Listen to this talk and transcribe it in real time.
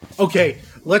Okay,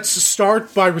 let's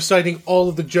start by reciting all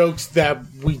of the jokes that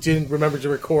we didn't remember to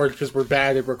record because we're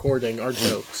bad at recording our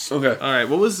jokes. Okay. All right,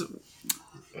 what was...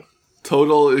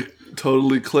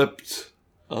 Totally clipped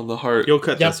on the heart. You'll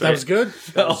cut Yep, this, that right? was good.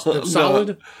 That was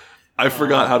solid. I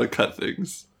forgot how to cut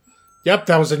things. Yep,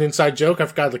 that was an inside joke. I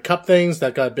forgot to cup things.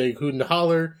 That got a big hoot and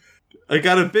holler. I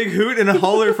got a big hoot and a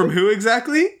holler from who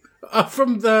exactly?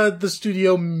 From the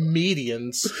studio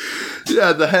medians.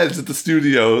 Yeah, the heads at the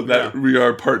studio that we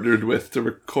are partnered with to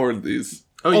record these.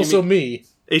 Oh, Also me.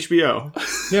 HBO.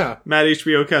 Yeah. Matt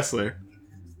HBO Kessler.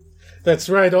 That's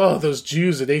right. Oh, those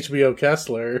Jews at HBO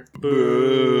Kessler.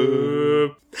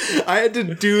 Boop. I had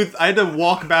to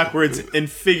walk backwards and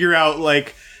figure out,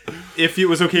 like, if it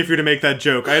was okay for you to make that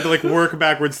joke. I had to, like, work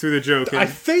backwards through the joke. I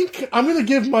think I'm going to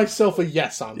give myself a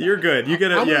yes on that. You're good. You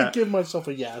get it, I'm yeah. going to give myself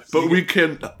a yes. But we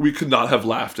could not have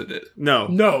laughed at it. No.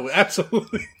 No,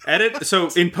 absolutely. Edit. So,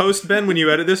 in post, Ben, when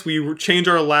you edit this, we change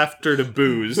our laughter to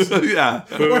boos. Yeah.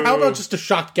 Or how about just a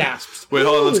shock gasps? Wait,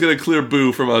 hold on. Let's get a clear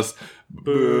boo from us.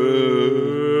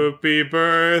 Happy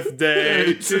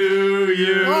birthday to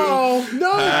you. Oh,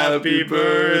 no. Happy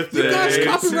birthday You guys,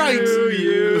 copyright. to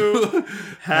you.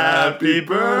 Happy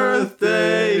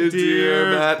birthday,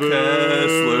 dear Matt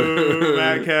Kessler.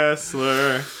 Matt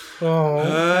Kessler. Oh.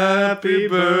 Happy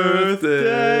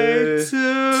birthday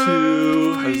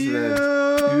to How's you.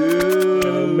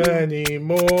 that? Many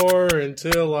more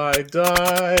until I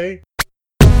die.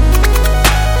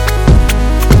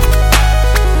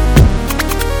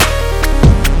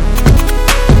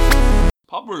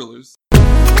 Podburglars.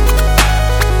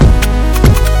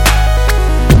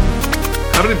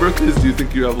 How many birthdays do you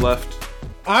think you have left?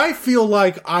 I feel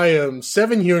like I am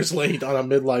 7 years late on a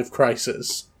midlife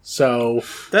crisis. So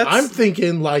I'm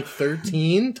thinking like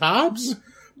 13 tops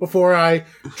before I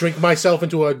drink myself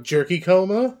into a jerky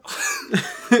coma.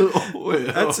 So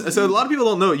a lot of people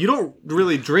don't know. You don't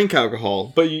really drink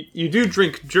alcohol, but you do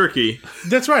drink jerky.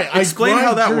 That's right. Explain I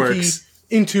how that jerky works.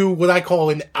 Into what I call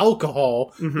an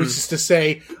alcohol, which is to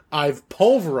say I've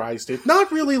pulverized it. Not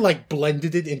really like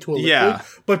blended it into a liquid,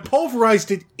 but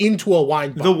pulverized it into a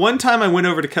wine bottle. The one time I went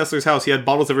over to Kessler's house, he had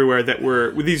bottles everywhere that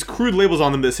were with these crude labels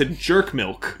on them that said jerk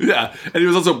milk. Yeah, and he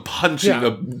was also punching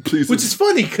a piece Which is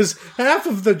funny, because half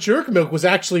of the jerk milk was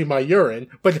actually my urine,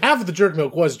 but half of the jerk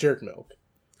milk was jerk milk.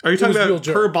 Are you talking was real about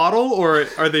jerk. per bottle, or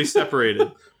are they separated?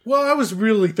 Well, I was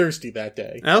really thirsty that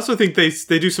day. I also think they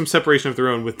do some separation of their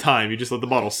own with time. You just let the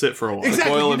bottle sit for a while.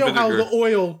 Exactly. oil You and know how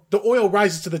vinegar. the oil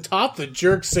rises to the top, the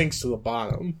jerk sinks to the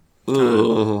bottom.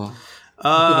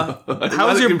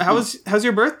 How's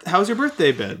your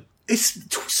birthday been?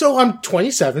 So I'm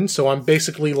 27, so I'm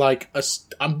basically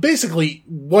I'm basically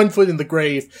 1 foot in the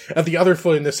grave and the other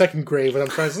foot in the second grave, and I'm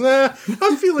trying to say,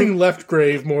 I'm feeling left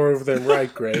grave more than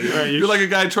right grave. You're like a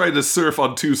guy trying to surf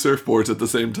on two surfboards at the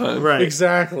same time. Right.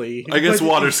 Exactly. I guess But-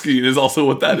 water skiing is also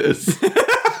what that is.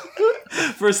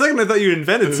 For a second, I thought you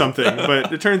invented something,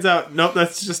 but it turns out, nope,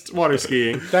 that's just water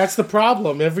skiing. That's the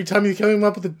problem. Every time you come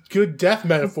up with a good death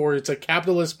metaphor, it's a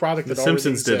capitalist product that already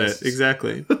Simpsons did exists. it.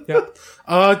 Exactly. Yeah.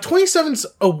 27's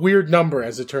a weird number,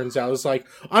 as it turns out. It's like,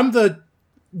 I'm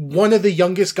one of the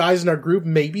youngest guys in our group,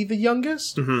 maybe the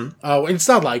youngest. Mm-hmm. And it's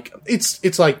not like,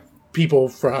 it's like people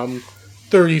from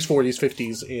 30s, 40s,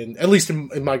 50s, at least in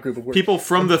my group of work. People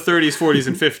from the 30s, 40s,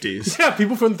 and 50s. Yeah,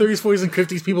 people from the 30s, 40s, and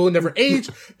 50s, people who never age,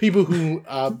 people who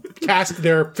cast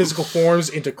their physical forms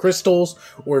into crystals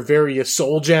or various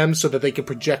soul gems so that they can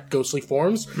project ghostly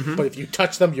forms. Mm-hmm. But if you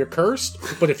touch them, you're cursed.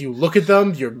 But if you look at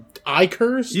them, you're eye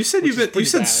cursed. You said you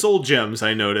said soul gems,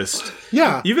 I noticed.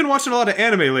 Yeah. You've been watching a lot of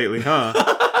anime lately, huh?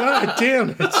 God damn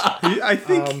it. I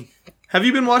think... have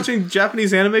you been watching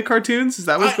Japanese anime cartoons? Is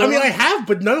that what's going on? I have,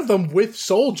 but none of them with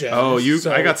soul gems. Oh,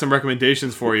 so- I got some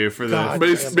recommendations for you for the God. But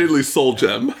it's mainly Soul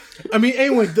Gem. I mean,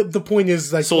 anyway, the point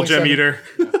is like Soul Gem 27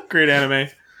 Eater. Great anime.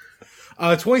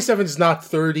 27 is not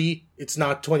 30. It's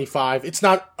not 25. It's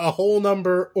not a whole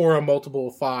number or a multiple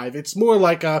of 5. It's more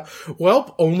like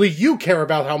only you care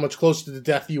about how much closer to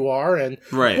death you are. And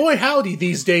Right. boy, howdy,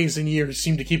 these days and years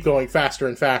seem to keep going faster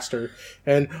and faster.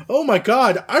 And oh my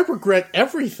God, I regret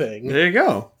everything. There you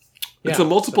go. It's a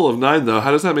multiple of 9, though.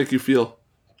 How does that make you feel?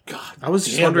 God, I was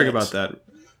just damn wondering it. about that.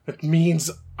 It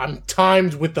means I'm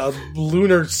timed with the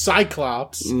lunar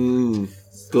cyclops.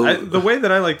 The way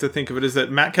that I like to think of it is that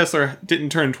Matt Kessler didn't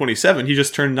turn 27. He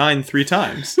just turned 9 3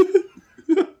 times.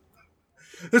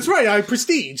 That's right, I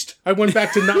prestiged. I went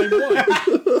back to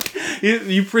 9-1.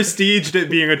 You prestiged it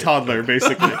being a toddler,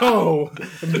 basically. Oh,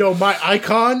 no, my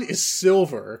icon is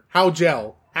silver. How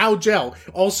gel.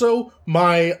 Also,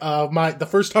 the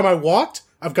first time I walked,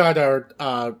 I've got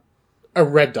a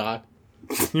red dot.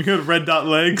 You got red dot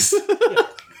legs.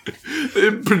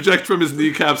 They project from his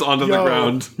kneecaps onto the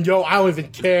ground. Yo, I don't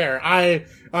even care. I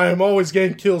am always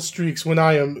getting kill streaks when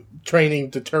I am training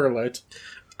the turlet.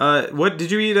 What,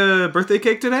 did you eat a birthday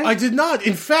cake today? I did not.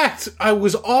 In fact, I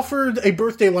was offered a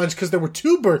birthday lunch because there were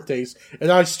 2 birthdays,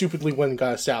 and I stupidly went and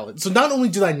got a salad. So not only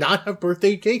did I not have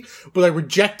birthday cake, but I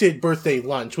rejected birthday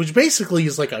lunch, which basically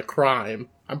is like a crime.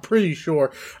 I'm pretty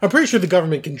sure the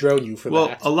government can drone you for that.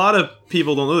 Well, a lot of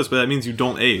people don't know this, but that means you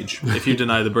don't age if you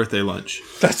deny the birthday lunch.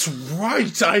 That's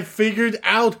right. I figured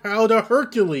out how to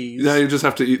Hercules. Yeah, you just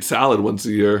have to eat salad once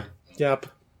a year. Yep.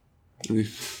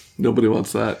 Nobody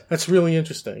wants that. That's really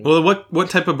interesting. Well, what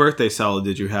type of birthday salad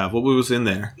did you have? What was in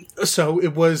there? So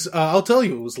it was, I'll tell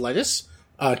you, it was lettuce,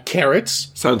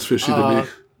 carrots. Sounds fishy to me.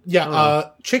 Yeah,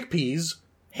 chickpeas,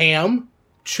 ham,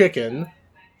 chicken,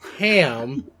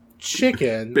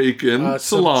 chicken, bacon,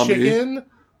 salami. Chicken,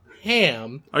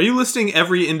 ham. Are you listing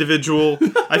every individual?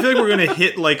 I feel like we're going to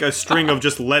hit like a string of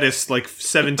just lettuce like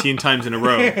 17 times in a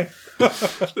row.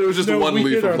 There was just one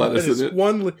leaf of lettuce in it.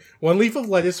 One leaf of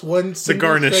lettuce, one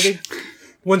single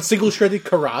shredded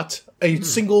carrot, a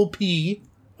single pea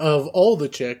of all the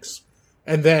chicks,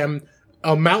 and then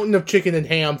a mountain of chicken and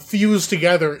ham fused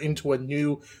together into a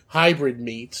new hybrid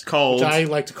meat. Called? Which I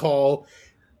like to call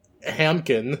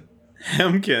hamkin.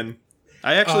 Hamkin.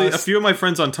 I actually, a few of my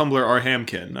friends on Tumblr are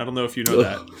hamkin. I don't know if you know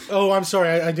that. Oh, I'm sorry.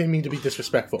 I didn't mean to be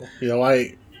disrespectful.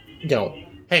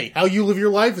 Hey, how you live your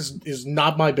life is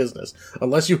not my business.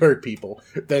 Unless you hurt people,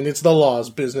 then it's the law's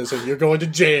business, and you're going to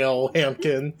jail,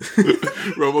 Hamkin.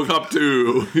 RoboCop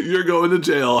 2, you're going to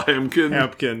jail, Hamkin.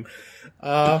 Hamkin.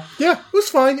 Yeah, it was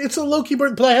fine. It's a low-key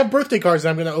birthday, but I have birthday cards, and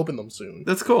I'm going to open them soon.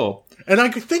 That's cool. And I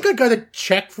think I got a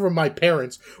check from my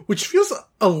parents, which feels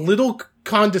a little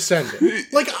condescending.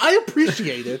 Like, I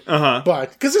appreciate it,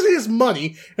 but, because it is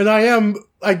money, and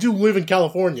I do live in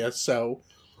California, so...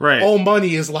 Right. All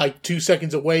money is like 2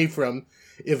 seconds away from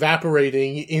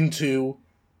evaporating into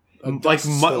a dust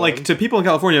storm. Like to people in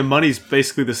California, money's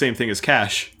basically the same thing as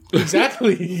cash.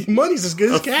 Exactly. Money's as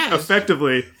good as cash.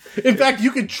 Effectively. In fact,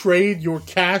 you could trade your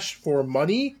cash for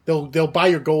money. They'll buy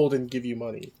your gold and give you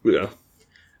money. Yeah.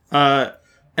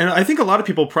 And I think a lot of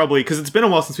people probably, because it's been a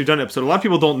while since we've done an episode, a lot of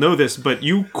people don't know this, but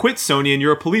you quit Sony and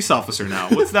you're a police officer now.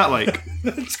 What's that like?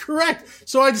 That's correct.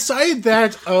 So I decided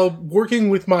that working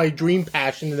with my dream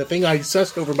passion and the thing I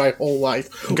obsessed over my whole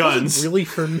life wasn't really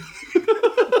for me.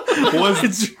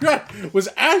 was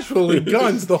actually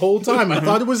guns the whole time. I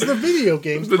thought it was the video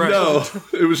games. But no,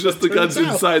 it was just the guns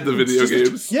inside the video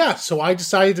games. So I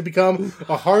decided to become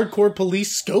a hardcore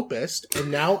police scopist,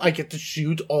 and now I get to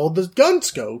shoot all the gun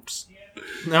scopes.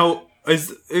 Now,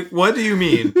 what do you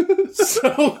mean?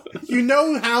 So, you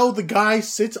know how the guy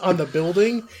sits on the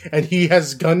building and he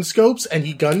has gun scopes and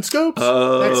he gun scopes?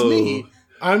 That's me.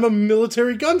 I'm a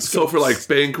military gun scope. So for like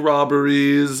bank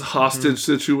robberies, hostage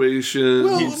situations.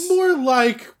 Well,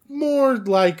 more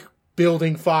like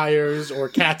building fires or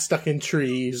cats stuck in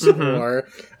trees or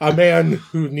a man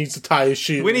who needs to tie his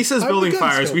shoe. When he says building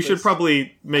fires, we should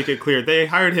probably make it clear. They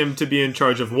hired him to be in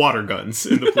charge of water guns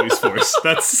in the police force.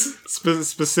 That's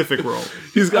specific role.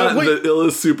 He's got the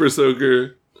illest super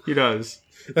soaker. He does.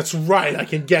 That's right. I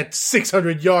can get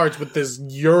 600 yards with this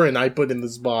urine I put in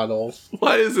this bottle.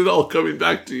 Why is it all coming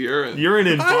back to urine? Urine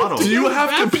in bottles. Do you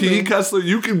have to pee, Kessler?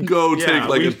 You can go take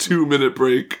like a 2-minute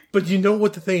break. But you know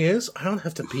what the thing is? I don't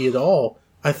have to pee at all.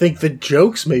 I think the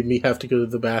jokes made me have to go to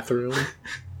the bathroom.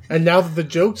 And now that the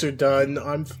jokes are done,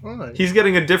 I'm fine. He's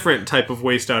getting a different type of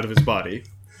waste out of his body.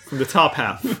 From the top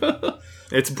half.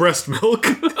 It's breast milk.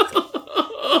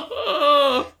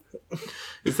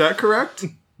 Is that correct?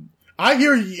 I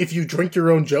hear if you drink your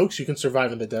own jokes, you can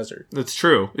survive in the desert. That's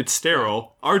true. It's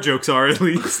sterile. Our jokes are, at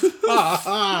least.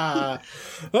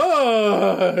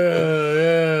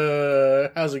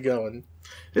 How's it going?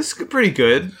 It's pretty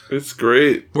good. It's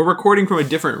great. We're recording from a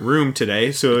different room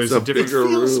today, so there's a different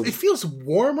room. It feels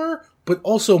warmer, but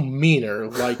also meaner.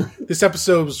 Like, this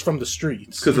episode was from the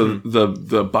streets. Because of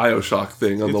the Bioshock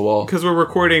thing on the wall. Because we're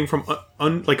recording from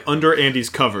under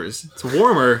Andy's covers. It's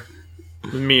warmer,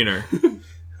 meaner.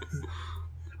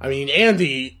 I mean,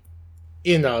 Andy,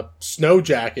 in a snow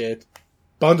jacket,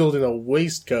 bundled in a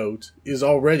waistcoat, is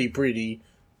already pretty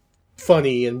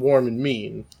funny and warm and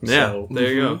mean. Yeah, so,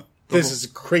 there you go. This is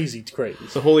crazy.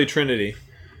 It's the Holy Trinity.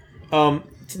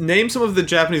 Name some of the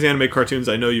Japanese anime cartoons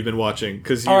I know you've been watching.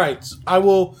 All right, I'm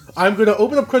going to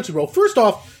open up Crunchyroll. First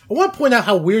off, I want to point out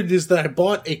how weird it is that I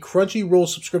bought a Crunchyroll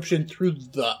subscription through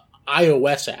the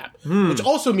iOS app, which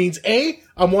also means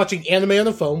I'm watching anime on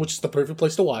the phone, which is the perfect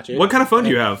place to watch it. What kind of phone do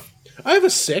you have? I have a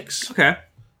 6. Okay.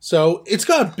 So it's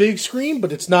got a big screen,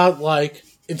 but it's not like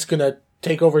it's gonna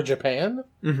take over Japan.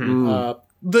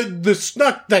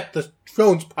 not that the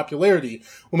phone's popularity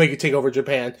will make it take over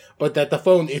Japan, but that the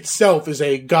phone itself is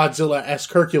a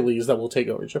Godzilla-esque Hercules that will take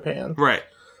over Japan. Right.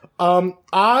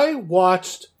 I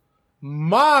watched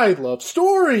My Love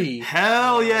Story.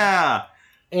 Hell yeah!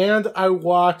 And I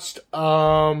watched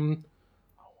Himuto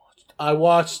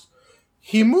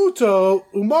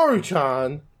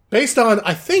Umaru-chan, based on,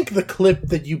 I think, the clip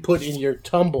that you put in your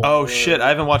Tumblr. Oh shit, I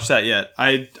haven't watched that yet.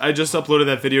 I just uploaded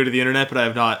that video to the internet, but I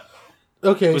have not.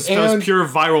 Okay, that was pure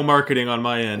viral marketing on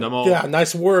my end. I'm all... Yeah,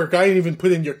 nice work. I didn't even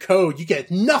put in your code. You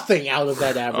get nothing out of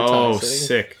that advertising. Oh,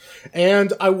 sick.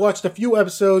 And I watched a few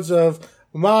episodes of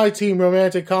my teen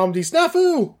romantic comedy,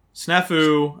 Snafu!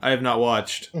 Snafu, I have not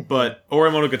watched, but Ore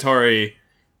Monogatari,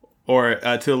 or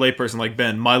to a layperson like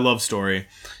Ben, My Love Story,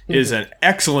 is an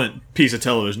excellent piece of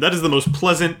television. That is the most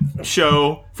pleasant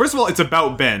show. First of all, it's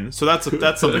about Ben, so that's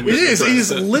something. It is. It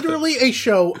is literally a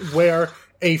show where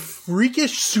a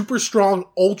freakish, super strong,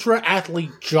 ultra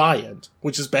athlete giant,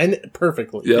 which is Ben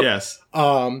perfectly. Yep. Yes.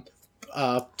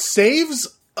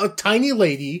 Saves a tiny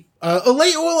lady,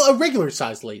 a regular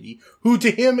sized lady, who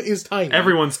to him is tiny.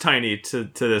 Everyone's tiny to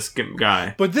this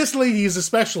guy. But this lady is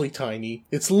especially tiny.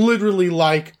 It's literally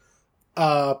like,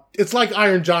 it's like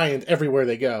Iron Giant everywhere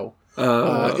they go.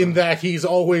 In that he's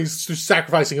always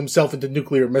sacrificing himself into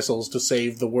nuclear missiles to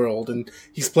save the world, and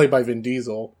he's played by Vin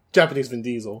Diesel, Japanese Vin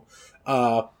Diesel.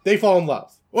 They fall in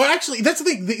love. Well, actually, that's the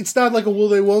thing. It's not like a will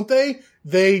they, won't they?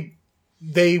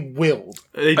 They willed.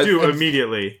 They do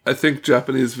immediately. I think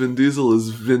Japanese Vin Diesel is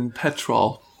Vin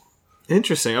Petrol.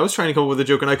 Interesting. I was trying to come up with a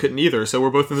joke and I couldn't either, so we're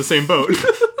both in the same boat.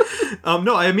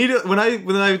 No, I immediately when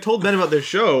I told Ben about this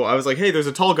show, I was like, "Hey, there's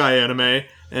a tall guy anime,"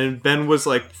 and Ben was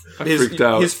like, freaked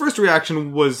out. His first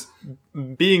reaction was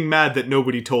being mad that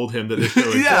nobody told him that this show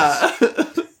exists. Yeah.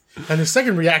 And his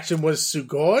second reaction was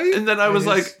Sugoi. And then I was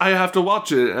like, I have to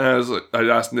watch it. And I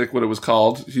asked Nick what it was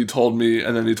called. He told me,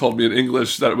 and then he told me in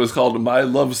English that it was called My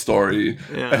Love Story.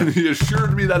 Yeah. And he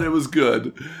assured me that it was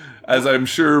good. As I'm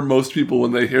sure most people,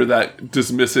 when they hear that,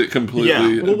 dismiss it completely.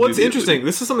 Yeah. Well, what's interesting,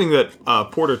 this is something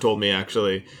that Porter told me,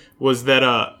 actually, was that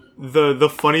the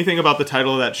funny thing about the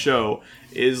title of that show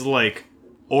is, like,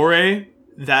 Ore,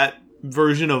 that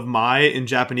version of Mai in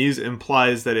Japanese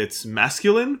implies that it's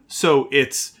masculine. So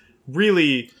it's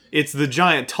the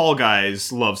giant tall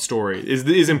guy's love story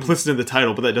is implicit in the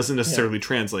title, but that doesn't necessarily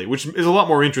translate, which is a lot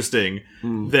more interesting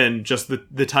than just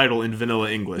the title in vanilla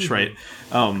English, right?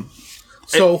 Go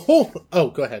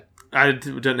ahead. I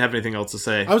didn't have anything else to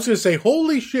say. I was going to say,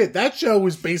 holy shit, that show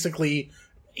was basically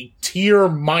a tier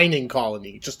mining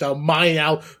colony, just a mine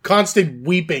out, constant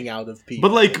weeping out of people.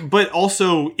 But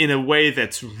also in a way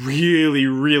that's really,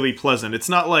 really pleasant. It's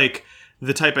not like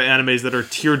the type of animes that are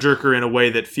tearjerker in a way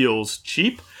that feels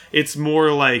cheap. It's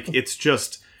more like it's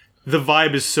just the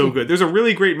vibe is so good. There's a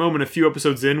really great moment a few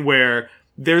episodes in where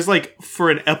there's like for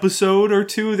an episode or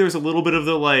two there's a little bit of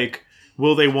the like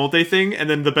will they won't they thing, and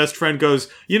then the best friend goes,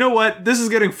 you know what, this is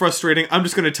getting frustrating, I'm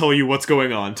just going to tell you what's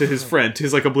going on to his friend, to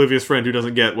his like oblivious friend who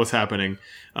doesn't get what's happening.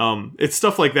 It's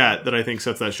stuff like that I think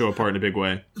sets that show apart in a big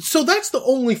way. So that's the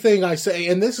only thing I say,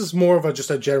 and this is more of just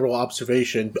a general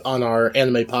observation on our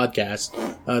anime podcast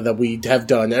that we have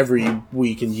done every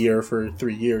week and year for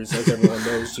 3 years, as everyone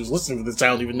knows who's listening to this. I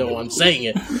don't even know I'm saying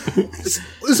it.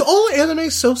 Is all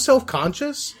anime so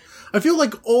self-conscious? I feel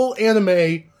like all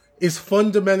anime is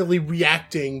fundamentally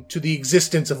reacting to the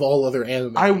existence of all other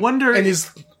anime. I wonder, and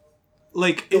it's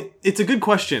a good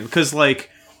question, because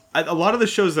like a lot of the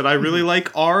shows that I really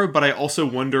like are, but I also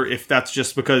wonder if that's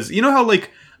just because, you know how like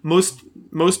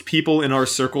most people in our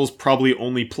circles probably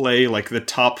only play like the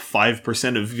top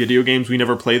 5% of video games. We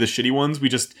never play the shitty ones. We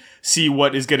just see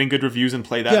what is getting good reviews and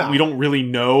play that. Yeah. We don't really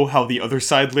know how the other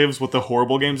side lives, what the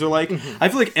horrible games are like. I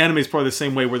feel like anime is probably the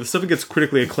same way, where the stuff that gets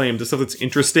critically acclaimed, the stuff that's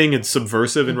interesting and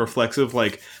subversive and reflexive,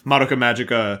 like Madoka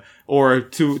Magica, or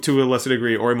to a lesser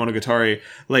degree, Ore Monogatari,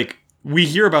 like, we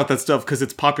hear about that stuff because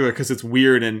it's popular, because it's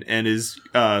weird and is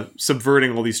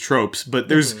subverting all these tropes. But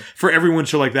there's, for every one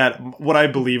show like that, what I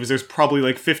believe is there's probably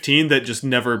like 15 that just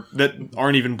never, that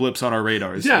aren't even blips on our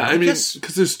radars. Yeah, I mean,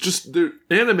 because there's just,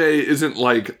 anime isn't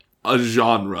like a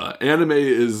genre. Anime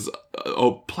is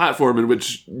a platform in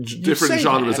which different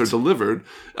genres are delivered.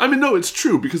 I mean, no, it's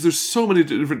true, because there's so many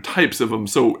different types of them.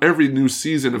 So every new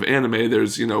season of anime,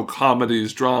 there's,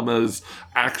 comedies, dramas,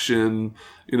 action,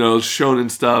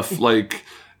 shonen stuff, like,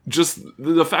 just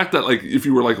the fact that, like, if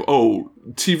you were like, oh,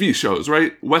 TV shows,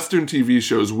 right? Western TV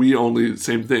shows,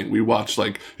 same thing. We watch,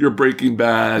 like, your Breaking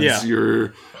Bads,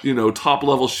 your, top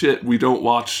level shit. We don't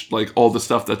watch, like, all the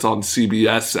stuff that's on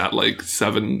CBS at, like,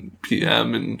 7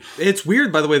 p.m. And it's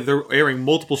weird, by the way, they're airing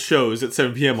multiple shows at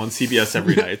 7 p.m. on CBS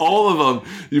every night. All of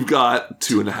them. You've got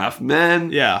 2.5 Men.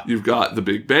 Yeah. You've got The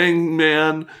Big Bang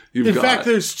Man. In fact,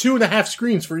 there's 2.5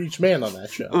 screens for each man on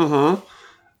that show.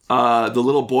 The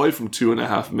little boy from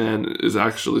 2.5 Men is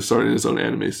actually starting his own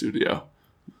anime studio.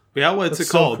 Yeah, what's it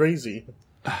called? So crazy.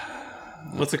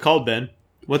 What's it called, Ben?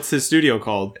 What's his studio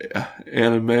called?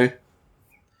 Anime.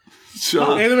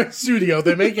 Anime studio.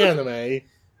 They make anime.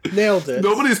 Nailed it.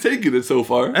 Nobody's taken it so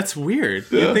far. That's weird.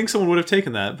 Yeah. You'd think someone would have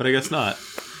taken that, but I guess not.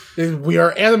 We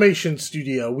are animation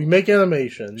studio. We make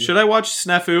animation. Should I watch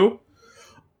Snafu?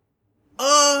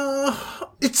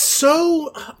 It's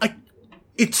so...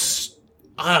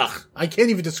 I can't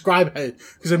even describe it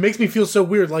because it makes me feel so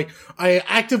weird. Like, I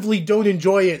actively don't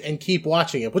enjoy it and keep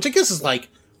watching it, which I guess is like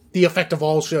the effect of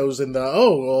all shows in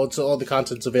it's all the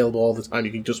content's available all the time.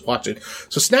 You can just watch it.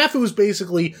 So Snafu is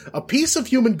basically a piece of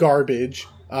human garbage,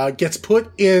 gets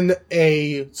put in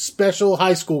a special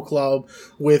high school club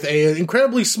with an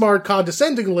incredibly smart,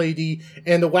 condescending lady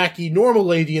and a wacky, normal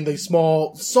lady, and they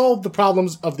solve the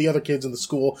problems of the other kids in the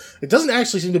school. It doesn't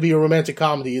actually seem to be a romantic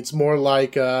comedy. It's more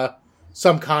like,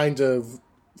 some kind of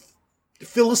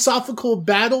philosophical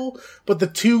battle, but the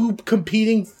two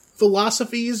competing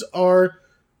philosophies are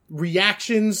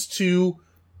reactions to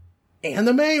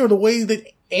anime or the way that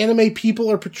anime people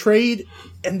are portrayed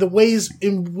and the ways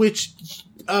in which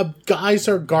guys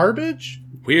are garbage.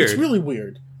 Weird. It's really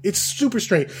weird. It's super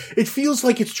strange. It feels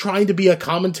like it's trying to be a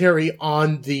commentary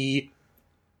on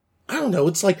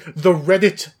it's like the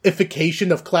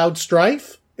Redditification of Cloud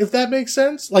Strife. If that makes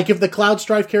sense. Like, if the Cloud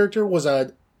Strife character was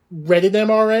a Reddit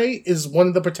MRA, is one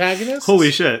of the protagonists. Holy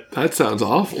shit. That sounds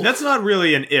awful. That's not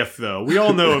really an if, though. We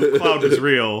all know if Cloud was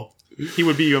real, he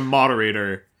would be a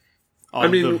moderator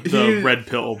on the red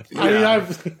pill.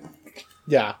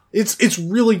 Yeah. It's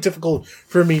really difficult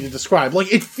for me to describe.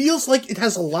 Like, it feels like it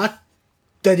has a lot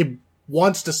that it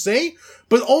wants to say,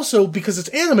 but also, because it's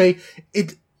anime,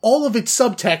 all of its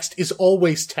subtext is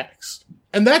always text.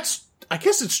 And I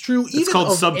guess it's true. It's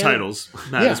called subtitles.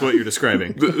 That is what you're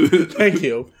describing. Thank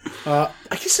you. I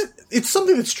guess it's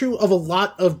something that's true of a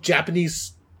lot of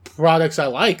Japanese products I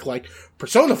like. Like,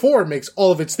 Persona 4 makes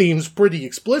all of its themes pretty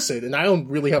explicit, and I don't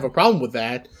really have a problem with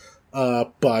that.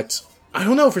 But I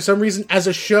don't know, for some reason, as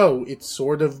a show, it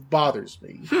sort of bothers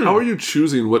me. How are you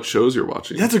choosing what shows you're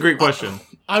watching? That's a great question.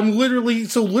 I was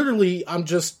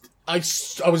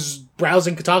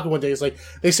browsing Kotaku one day. It's like,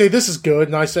 they say this is good,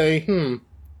 and I say,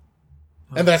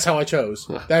 And that's how I chose.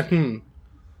 I think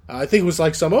it was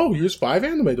like here's 5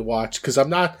 anime to watch, because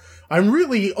I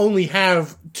really only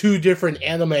have 2 different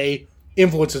anime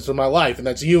influences in my life, and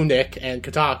that's you, Nick, and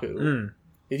Kotaku.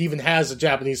 It even has a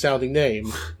Japanese sounding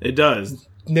name. It does.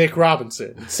 Nick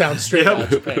Robinson. It sounds straight out of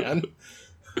Japan.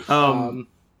 Damn.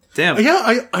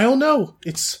 Yeah, I don't know.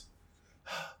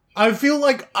 I feel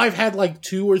like I've had like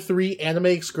 2 or 3 anime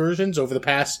excursions over the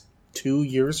past 2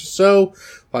 years or so.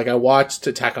 Like, I watched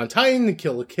Attack on Titan and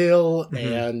Kill la Kill,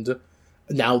 and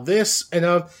now this,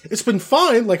 and it's been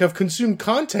fine. Like, I've consumed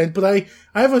content, but I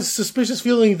have a suspicious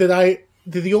feeling that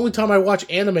the only time I watch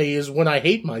anime is when I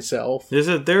hate myself.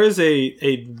 There is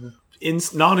a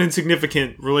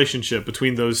non-insignificant relationship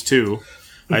between those two.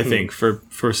 I think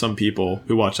for some people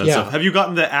who watch that stuff. Have you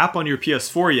gotten the app on your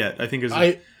PS4 yet? I think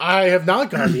I have not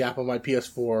gotten the app on my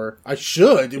PS4. I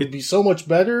should. It would be so much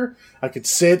better. I could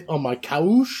sit on my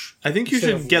couch. I think you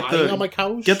should get the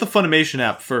Funimation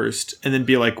app first, and then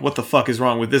be like, "What the fuck is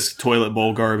wrong with this toilet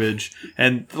bowl garbage?"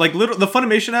 And like, the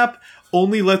Funimation app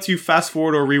only lets you fast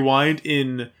forward or rewind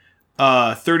in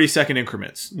 30-second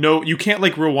increments. No, you can't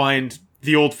like rewind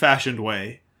the old-fashioned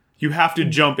way. You have to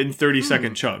jump in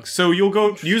 30-second chunks. So you'll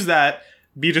go use that,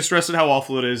 be distressed at how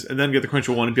awful it is, and then get the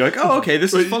Crunchyroll one and be like, oh, okay,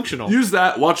 this is functional. Use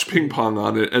that, watch ping pong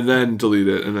on it, and then delete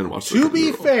it, and then watch the To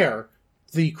be fair,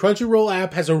 the Crunchyroll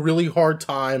app has a really hard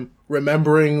time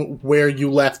remembering where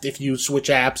you left if you switch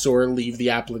apps or leave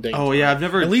the app the Oh, yeah, I've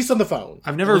never... At least on the phone.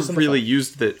 I've never really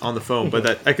used it on the phone,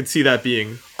 but I could see that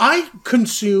being... I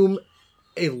consume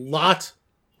a lot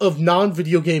of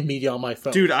non-video game media on my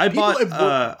phone. Dude, I bought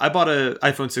a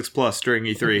iPhone 6 Plus during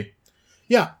E3.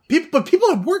 Yeah, but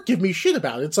people at work give me shit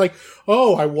about it. It's like,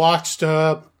 oh, I watched,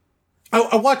 I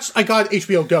got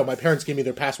HBO Go. My parents gave me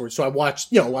their password, so I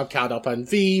watched, I'm caught up on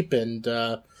Veep and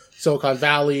Silicon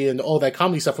Valley and all that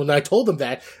comedy stuff. When I told them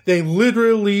that, they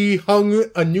literally hung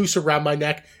a noose around my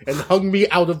neck and hung me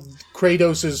out of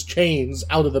Kratos' chains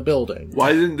out of the building.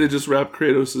 Why didn't they just wrap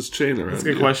Kratos' chain around? That's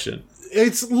a good question.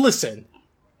 Listen,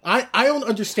 I don't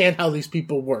understand how these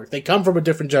people work. They come from a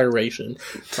different generation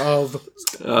of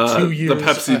 2 years. The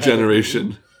Pepsi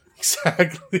generation.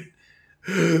 Exactly.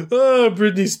 Oh,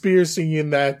 Britney Spears singing in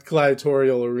that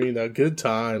gladiatorial arena. Good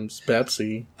times,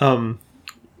 Pepsi.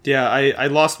 Yeah, I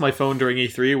lost my phone during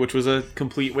E3, which was a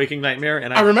complete waking nightmare.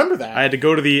 And I remember that. I had to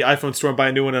go to the iPhone store and buy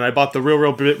a new one, and I bought the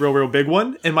real big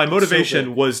one. And my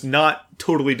motivation was not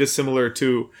totally dissimilar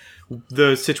to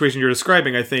the situation you're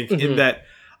describing, I think, in that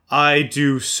I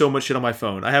do so much shit on my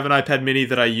phone. I have an iPad mini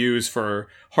that I use for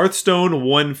Hearthstone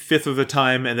 1/5 of the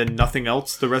time and then nothing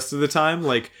else the rest of the time.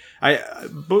 Like,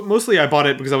 mostly I bought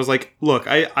it because I was like, look,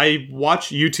 I watch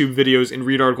YouTube videos and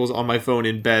read articles on my phone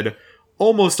in bed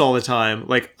almost all the time.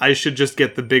 Like, I should just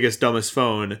get the biggest, dumbest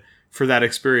phone for that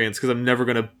experience because I'm never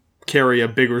going to carry a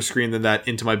bigger screen than that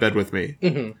into my bed with me.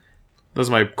 Mm-hmm. Those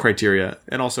are my criteria.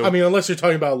 And also, I mean, unless you're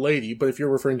talking about a lady, but if you're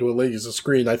referring to a lady as a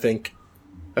screen, I think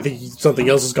something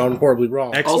else has gone horribly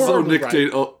wrong. Also,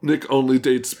 Nick only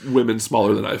dates women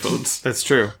smaller than iPhones. That's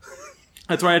true.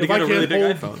 That's why I had to get a really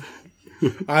big iPhone.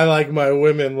 I like my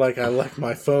women like I like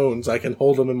my phones. I can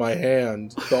hold them in my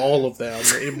hand, all of them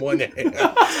in one hand.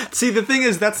 See, the thing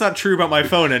is, that's not true about my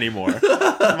phone anymore.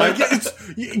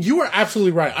 You are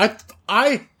absolutely right.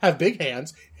 I have big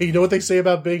hands. Hey, you know what they say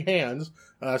about big hands?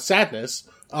 Sadness.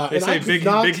 They say big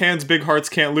hands, big hearts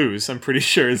can't lose. I'm pretty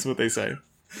sure is what they say.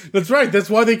 That's right. That's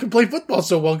why they could play football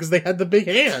so well, because they had the big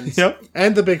hands. Yep.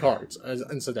 And the big hearts,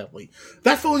 incidentally.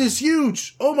 That phone is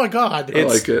huge. Oh my god. I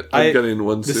like it. I'm getting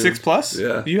one soon. The 6 Plus?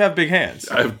 Yeah. You have big hands.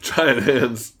 I have giant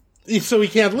hands. So he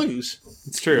can't lose.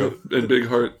 It's true. And big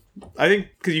heart. I think,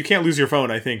 because you can't lose your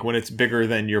phone, I think, when it's bigger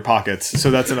than your pockets.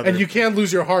 So that's another... And you can't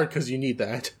lose your heart, because you need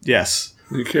that. Yes.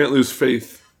 You can't lose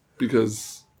faith,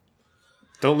 because...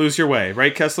 Don't lose your way,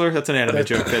 right, Kessler? That's an anime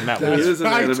joke that Matt It is an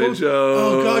anime joke.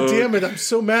 Oh, god damn it. I'm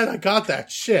so mad I got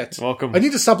that shit. Welcome. I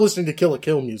need to stop listening to Kill la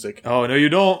Kill music. Oh, no, you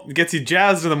don't. It gets you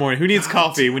jazzed in the morning. Who needs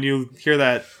coffee when you hear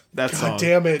that song? God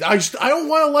damn it. I don't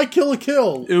want to like Kill la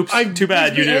Kill. Oops. Too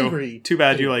bad you do. Angry. Too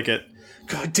bad you like it.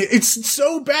 God damn, it's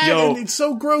so bad and it's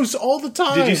so gross all the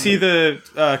time. Did you see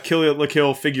the Kill la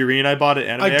Kill figurine I bought at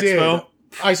Anime Expo? Did.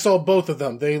 I saw both of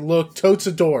them. They look totes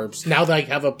adorbs. Now that I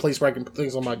have a place where I can put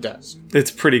things on my desk. It's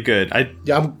pretty good. I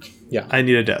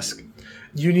need a desk.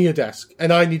 You need a desk.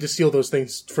 And I need to steal those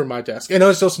things from my desk. And I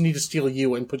also need to steal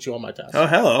you and put you on my desk. Oh,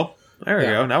 hello. There we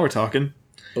go. Now we're talking.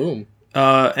 Boom.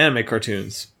 Anime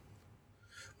cartoons.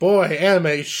 Boy,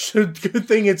 anime. Good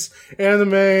thing it's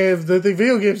anime. The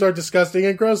video games are disgusting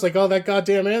and gross, like all that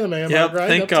goddamn anime. Yep, right?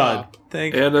 thank Up God. top.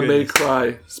 Thank Anime goodness.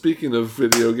 cry. Speaking of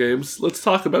video games, let's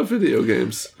talk about video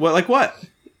games. What? Like what?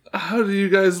 How do you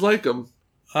guys like them?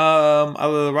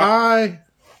 I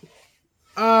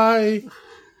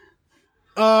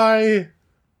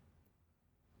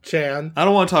Chan. I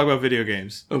don't want to talk about video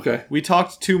games. Okay. We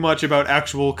talked too much about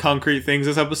actual concrete things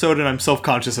this episode, and I'm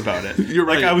self-conscious about it. You're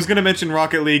right. Like, I was going to mention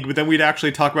Rocket League, but then we'd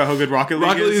actually talk about how good Rocket League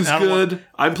is. Rocket League's good.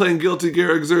 I'm playing Guilty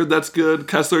Gear Xrd. That's good.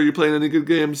 Kessler, are you playing any good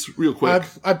games? Real quick.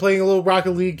 I'm playing a little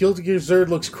Rocket League. Guilty Gear Xrd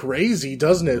looks crazy,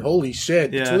 doesn't it? Holy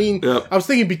shit. Yeah. I was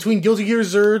thinking between Guilty Gear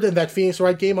Xrd and that Phoenix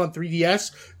Wright game on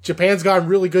 3DS, Japan's gotten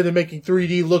really good at making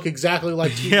 3D look exactly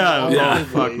like 2D. Yeah,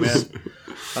 fuck, man.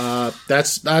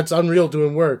 That's Unreal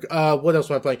doing work. What else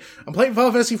am I playing? I'm playing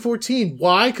Final Fantasy 14.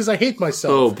 Why? Because I hate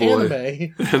myself. Oh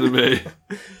boy. Anime.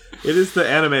 It is the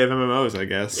anime of MMOs, I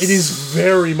guess. It is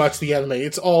very much the anime.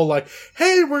 It's all like,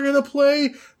 hey, we're gonna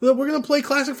play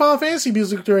classic Final Fantasy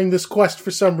music during this quest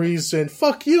for some reason.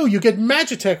 Fuck you. You get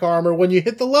Magitech armor when you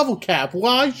hit the level cap.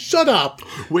 Why? Shut up.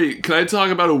 Wait, can I talk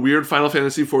about a weird Final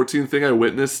Fantasy 14 thing I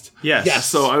witnessed? Yes.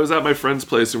 So I was at my friend's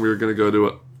place and we were going to go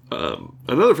to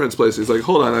another friend's place. He's like,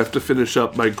 hold on, I have to finish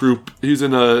up my group. He's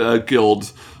in a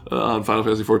guild on Final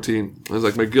Fantasy 14. I was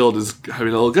like, my guild is having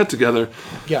a little get-together.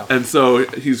 Yeah. And so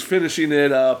he's finishing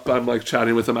it up. I'm like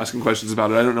chatting with him, asking questions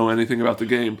about it. I don't know anything about the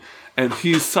game. And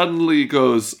he suddenly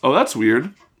goes, oh, that's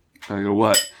weird. I go,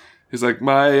 what? He's like,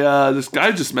 this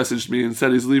guy just messaged me and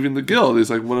said he's leaving the guild. He's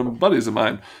like, one of my buddies of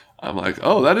mine. I'm like,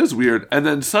 oh, that is weird. And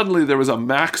then suddenly there was a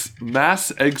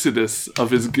mass exodus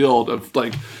of his guild of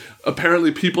like,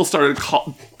 apparently people started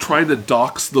trying to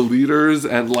dox the leaders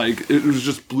and like it was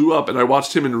just blew up. And I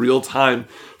watched him in real time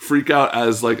freak out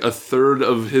as like a third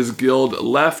of his guild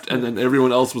left and then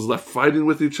everyone else was left fighting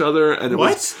with each other. And it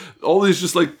was all these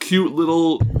just like cute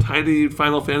little tiny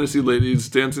Final Fantasy ladies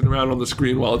dancing around on the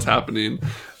screen while it's happening.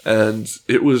 And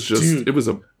it was just, it was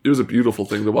a beautiful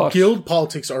thing to watch. Guild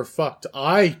politics are fucked.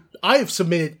 I I have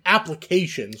submitted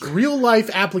applications, real life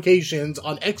applications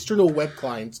on external web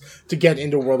clients to get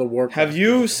into World of Warcraft. Have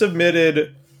you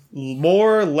submitted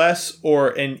more, less, or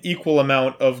an equal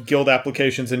amount of guild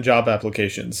applications and job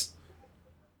applications?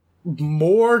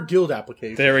 More guild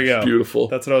applications. There we go. Beautiful.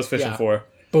 That's what I was fishing for.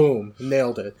 Boom.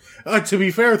 Nailed it. To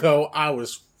be fair, though, I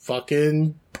was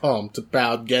fucking pumped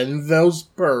about getting those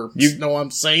perps. You know what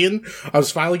I'm saying? I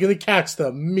was finally going to catch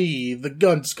them. Me, the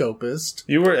gunscopist.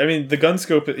 You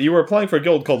were applying for a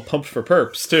guild called Pumps for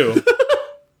Perps, too.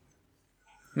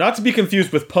 Not to be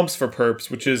confused with Pumps for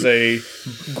Perps, which is a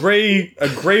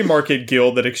gray market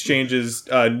guild that exchanges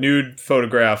nude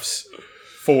photographs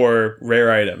for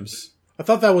rare items. I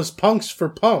thought that was Punks for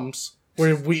Pumps,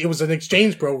 where it was an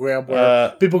exchange program where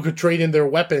people could trade in their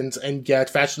weapons and get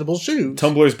fashionable shoes.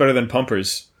 Tumblr's better than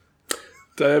Pumpers.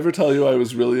 Did I ever tell you I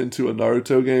was really into a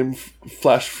Naruto game,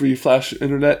 Flash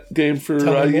internet game for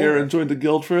a year and joined a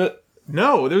guild for it?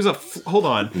 No, there was hold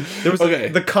on. There was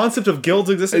the concept of guilds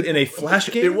existed in a Flash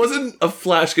game? It wasn't a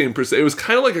Flash game per se. It was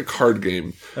kind of like a card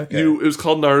game. Okay. It was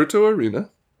called Naruto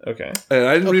Arena. Okay. And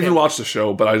I didn't even watch the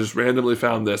show, but I just randomly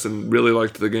found this and really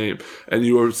liked the game. And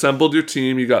you assembled your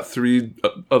team, you got 3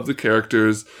 of the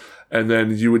characters, and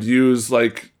then you would use,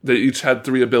 they each had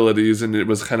 3 abilities, and it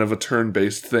was kind of a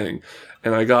turn-based thing.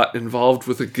 And I got involved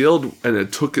with a guild, and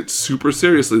it took it super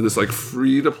seriously. This,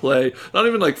 free-to-play, not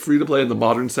even, free-to-play in the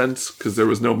modern sense, because there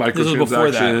was no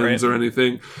microtransactions or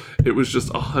anything. It was just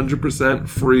 100%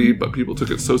 free, but people took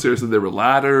it so seriously. There were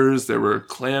ladders, there were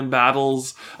clan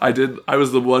battles. I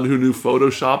was the one who knew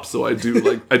Photoshop, so I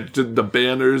did the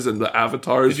banners and the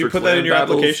avatars. Did you put that in your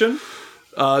application?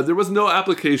 There was no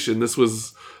application. This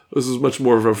was much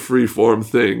more of a free-form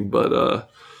thing, but...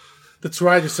 That's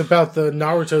right, it's about the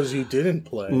Narutos you didn't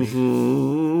play.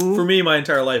 Mm-hmm. For me, my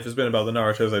entire life has been about the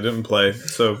Narutos I didn't play.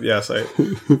 So, yes, I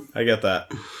get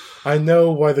that. I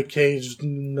know why the caged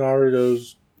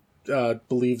Naruto's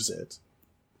believes it.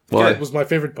 Why? It was my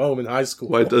favorite poem in high school.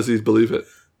 Why does he believe it?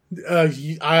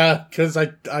 Because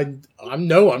I'm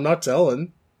not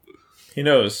telling. He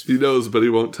knows. He knows, but he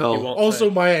won't tell. He won't also,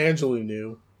 say. Maya Angelou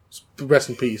knew. Rest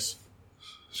in peace.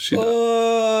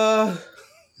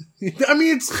 I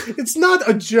mean, it's not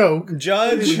a joke.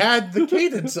 Judge it had the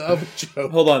cadence of a joke.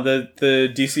 Hold on,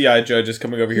 the DCI judge is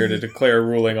coming over here to declare a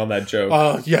ruling on that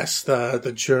joke. Yes,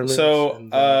 the German.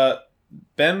 So,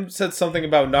 Ben said something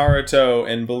about Naruto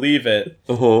and believe it,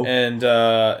 and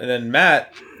then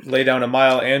Matt laid down a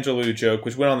Maya Angelou joke,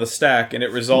 which went on the stack, and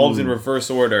it resolves in reverse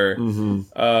order.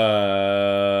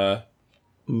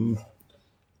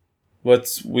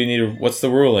 What's the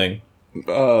ruling?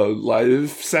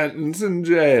 Life sentence in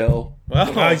jail.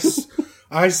 Well,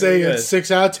 I say it's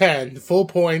 6 out of 10, full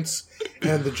points,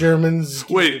 and the Germans.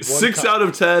 Wait, 6 out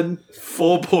of 10,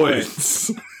 full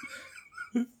points.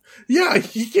 Yeah,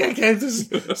 you can't get this.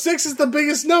 6 is the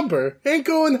biggest number. Ain't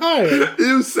going higher.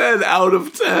 You said out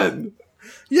of 10.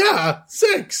 Yeah,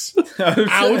 6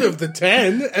 out of the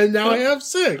 10, and now I have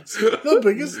 6. The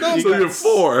biggest number. So you're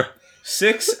 4.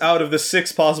 6 out of the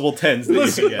 6 possible 10s that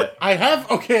you can get. I have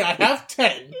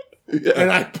 10,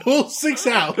 and I pull 6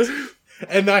 out,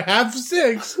 and I have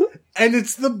 6, and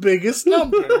it's the biggest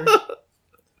number.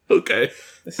 Okay.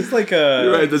 This is like a...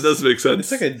 You're right, that does make sense.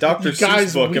 It's like a Dr.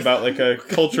 Seuss book about a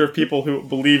culture of people who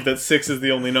believe that 6 is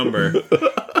the only number.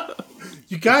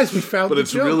 You guys, we found But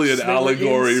it's really an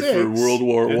allegory for World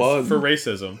War I. For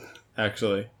racism,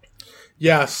 actually.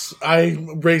 Yes,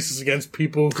 I'm racist against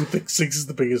people who think 6 is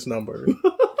the biggest number.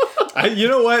 You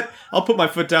know what? I'll put my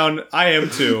foot down. I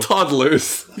am too.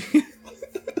 Toddlers.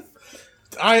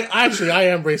 I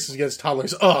am racist against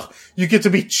toddlers. Ugh, you get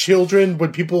to be children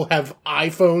when people have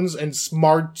iPhones and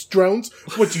smart drones?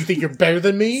 What, do you think you're better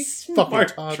than me? Fucking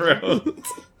toddler.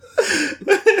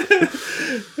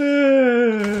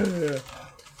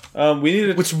 We need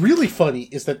to... What's really funny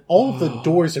is that all of the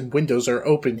doors and windows are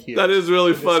open here. That is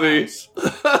really funny. Which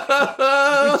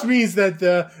means that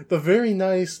the very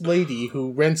nice lady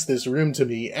who rents this room to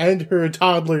me and her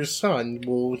toddler son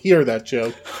will hear that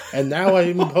joke. And now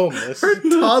I'm homeless. Her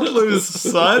toddler's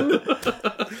son?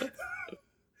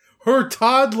 Her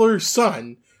toddler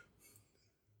son.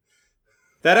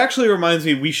 That actually reminds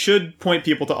me, we should point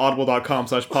people to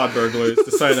audible.com/podburglars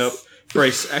to sign up for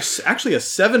actually a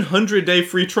 700-day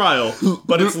free trial,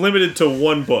 but it's limited to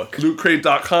 1 book.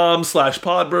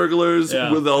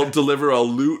 LootCrate.com/podburglars, where they'll deliver a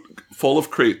loot full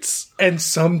of crates. And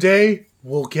someday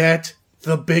we'll get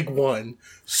the big one,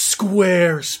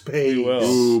 Squarespace. We will.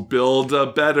 Ooh, build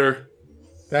better.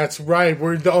 That's right.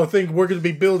 The only thing we're going to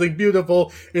be building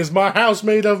beautiful is my house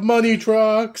made of money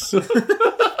trucks.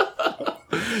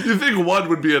 You You think one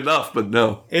would be enough, but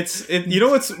no. You know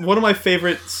what's one of my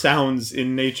favorite sounds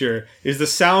in nature is the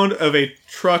sound of a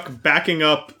truck backing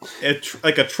up,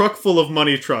 like a truck full of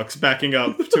money trucks backing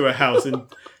up to a house and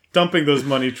dumping those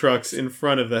money trucks in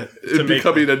front of that. It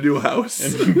becoming a new house.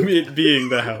 And it being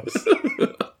the house.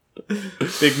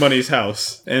 Big Money's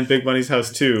house. And Big Money's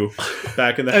house 2.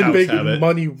 Back in the house habit. And Big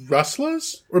Money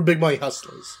Rustlers? Or Big Money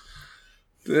Hustlers?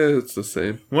 It's the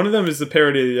same. One of them is the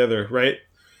parody of the other, right?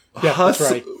 Yeah, that's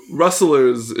right.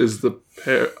 Rustlers is the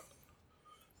pair.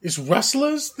 Is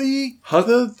Rustlers the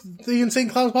Insane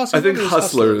Clown Posse? I think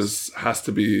Hustlers has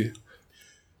to be.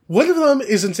 One of them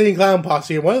is Insane Clown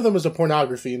Posse, and one of them is a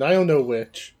pornography, and I don't know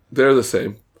which. They're the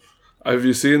same. Have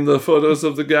you seen the photos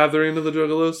of the gathering of the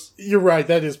Juggalos? You're right,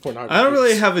 that is pornography. I don't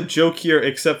really have a joke here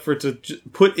except for to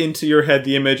put into your head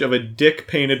the image of a dick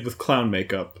painted with clown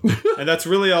makeup. And that's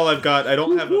really all I've got. I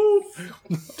don't have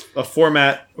a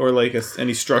format or like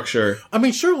any structure. I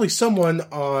mean, surely someone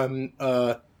on...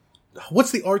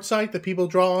 what's the art site that people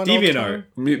draw on? DeviantArt.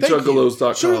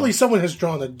 MeetJuggalos.com. Surely someone has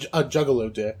drawn a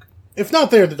Juggalo dick. If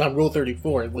not there, then on Rule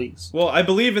 34 at least. Well, I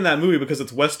believe in that movie because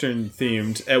it's Western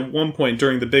themed. At one point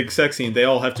during the big sex scene, they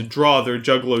all have to draw their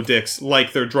Juggalo dicks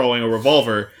like they're drawing a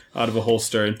revolver out of a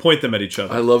holster and point them at each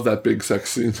other. I love that big sex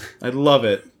scene. I love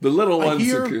it. The little ones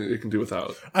you can do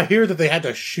without. I hear that they had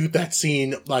to shoot that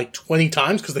scene like 20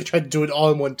 times because they tried to do it all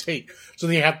in one take. So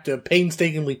they have to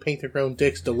painstakingly paint their own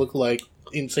dicks to look like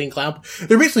Insane Clown.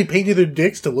 They're basically painting their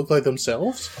dicks to look like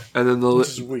themselves. And then which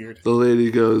is weird. The lady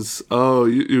goes, "Oh,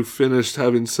 you finished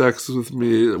having sex with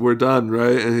me. We're done,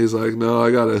 right?" And he's like, "No,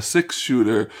 I got a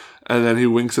 6-shooter." And then he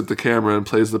winks at the camera and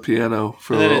plays the piano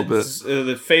for a little bit.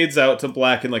 It fades out to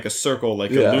black in like a circle,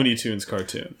 like a Looney Tunes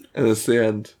cartoon. And it's the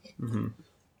end. Mm-hmm.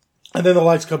 And then the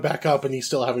lights come back up and he's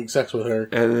still having sex with her.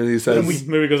 And then he says... And the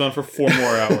movie goes on for 4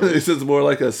 more hours. He says more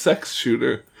like a sex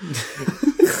shooter.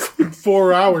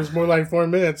 4 hours, more like 4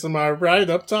 minutes. Am I right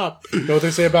up top? You know what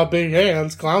they say about big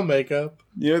hands, clown makeup?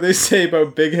 You know what they say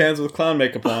about big hands with clown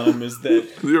makeup on them is that...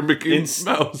 You're Mickey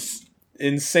Mouse.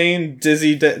 Insane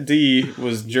Dizzy D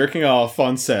was jerking off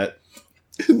on set.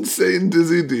 Insane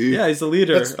Dizzy D. Yeah, he's the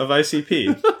leader of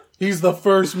ICP. He's the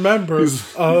first member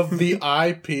of the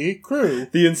IP crew.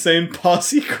 The Insane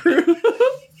Posse crew.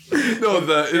 No,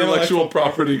 the intellectual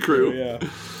property crew. Yeah.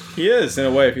 He is, in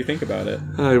a way, if you think about it.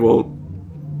 I won't.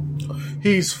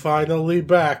 He's finally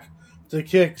back to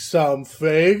kick some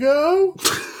Fago.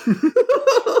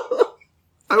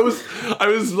 I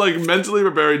was like mentally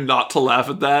preparing not to laugh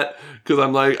at that because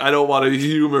I'm like, I don't want to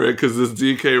humor it because this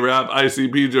DK rap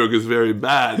ICP joke is very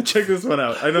bad. Check this one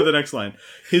out. I know the next line.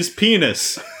 His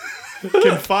penis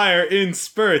can fire in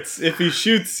spurts. If he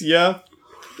shoots ya,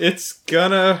 it's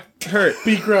gonna hurt.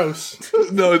 Be gross.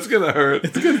 No, it's gonna hurt.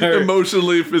 It's gonna hurt.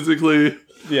 Emotionally, physically.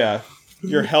 Yeah.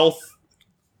 Your health.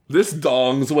 This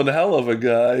dong's one hell of a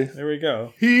guy. There we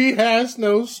go. He has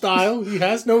no style. He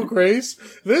has no grace.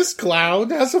 This clown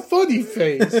has a funny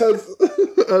face.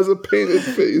 Has a painted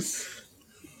face.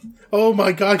 Oh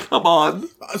my god. Come on.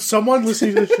 Someone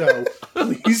listening to the show,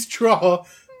 please draw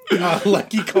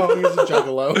Lucky Kong as a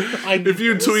juggalo. If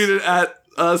you tweet it at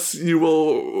us, you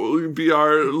will be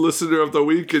our listener of the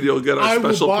week and you'll get our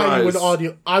special prize.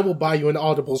 I will buy you an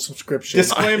Audible subscription.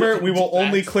 Disclaimer, we will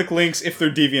only click links if they're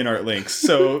DeviantArt links.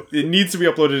 So it needs to be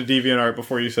uploaded to DeviantArt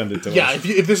before you send it to us. Yeah,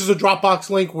 if this is a Dropbox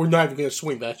link, we're not even going to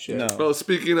swing that shit. No. Well,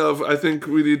 speaking of, I think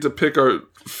we need to pick our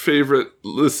favorite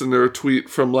listener tweet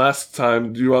from last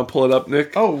time. Do you want to pull it up,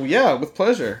 Nick? Oh, yeah, with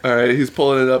pleasure. All right, he's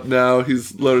pulling it up now.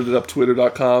 He's loaded it up,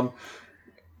 twitter.com.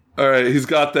 All right, he's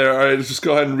got there. All right, just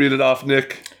go ahead and read it off,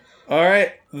 Nick. All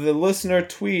right, the listener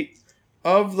tweet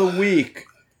of the week,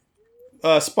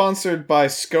 sponsored by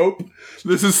Scope.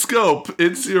 This is Scope.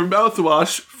 It's your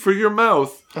mouthwash for your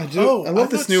mouth. I love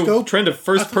this new trend of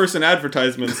first-person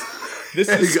advertisements. This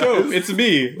is Scope. Guys. It's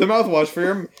me, the mouthwash for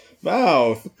your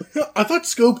mouth. I thought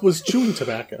Scope was chewing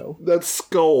tobacco. That's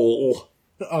Skull.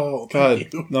 Oh,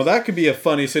 God. No, that could be a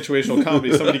funny situational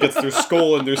comedy. Somebody gets their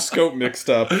skull and their scope mixed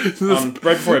up right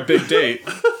before a big date.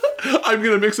 I'm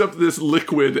going to mix up this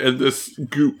liquid and this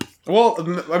goop.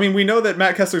 Well, I mean, we know that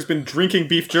Matt Kessler's been drinking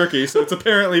beef jerky, so it's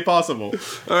apparently possible.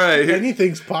 All right.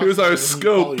 Anything's possible. Here's our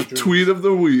Scope tweet of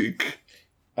the week.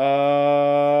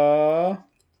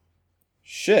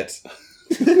 Shit.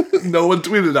 No one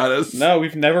tweeted at us. No,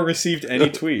 we've never received any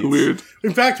tweets. Weird.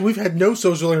 In fact, we've had no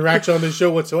social interaction on this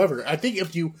show whatsoever. I think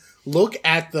if you look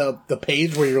at the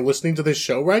page where you're listening to this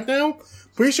show right now,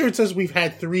 pretty sure it says we've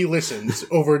had 3 listens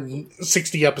over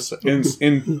 60 episodes.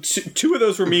 And 2 of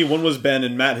those were me, 1 was Ben,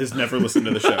 and Matt has never listened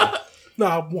to the show.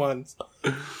 Not once.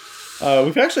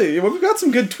 We've got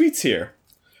some good tweets here.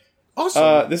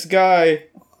 Awesome. This guy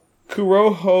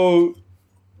Kuroho's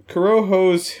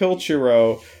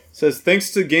Hilchiro says,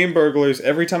 thanks to Game Burglars,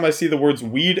 every time I see the words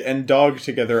weed and dog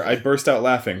together, I burst out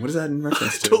laughing. What is that in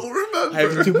reference to? I don't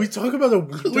remember. Did we talk about a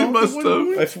weed dog? We must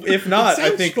have. If not,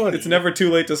 I think funny. it's never too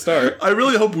late to start. I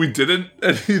really hope we didn't,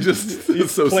 and he just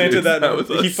Planted that with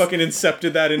us. he fucking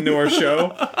incepted that into our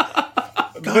show.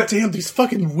 God damn, these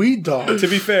fucking weed dogs. To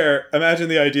be fair, imagine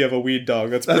the idea of a weed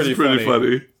dog. That's pretty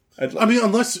funny. I mean,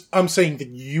 unless I'm saying that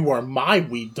you are my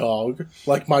weed dog,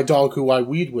 like my dog who I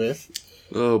weed with.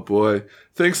 Oh boy.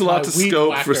 Thanks a lot to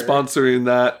Scope for sponsoring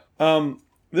that.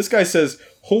 This guy says,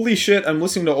 holy shit, I'm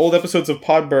listening to old episodes of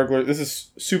Podburglars. This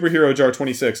is Superhero Jar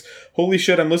 26. Holy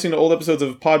shit, I'm listening to old episodes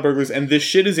of Podburglars, and this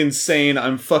shit is insane.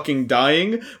 I'm fucking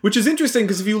dying. Which is interesting,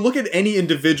 because if you look at any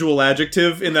individual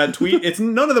adjective in that tweet,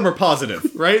 none of them are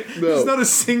positive, right? No. There's not a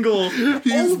single...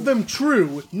 All of them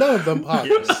true, none of them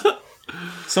positive.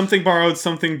 Something borrowed,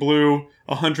 something blue,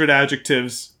 100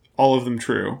 adjectives, all of them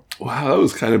true. Wow, that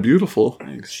was kind of beautiful.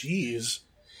 Jeez.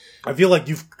 I feel like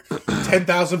you've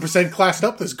 10,000% classed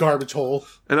up this garbage hole.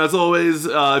 And as always,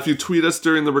 if you tweet us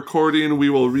during the recording, we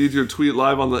will read your tweet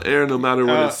live on the air no matter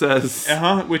what it says.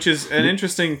 Which is an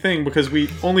interesting thing because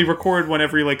we only record one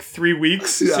every 3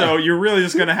 weeks, Yeah. so you're really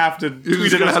just going to have to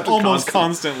tweet at us almost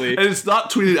constantly. And it's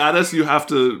not tweeting at us, you have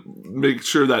to make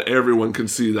sure that everyone can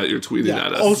see that you're tweeting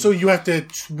at us. Also, you have to...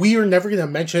 We are never going to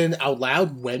mention out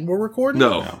loud when we're recording.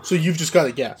 No. So you've just got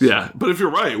to guess. Yeah, but if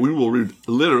you're right, we will read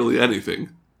literally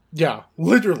anything. Yeah,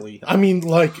 literally. I mean,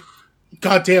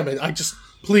 God damn it.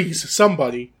 Please,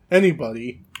 somebody,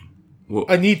 anybody. Well,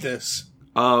 I need this.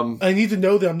 I need to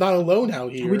know that I'm not alone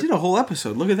out here. We did a whole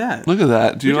episode. Look at that. Look at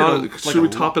that. Do you know? Should we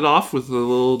top it off with a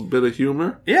little bit of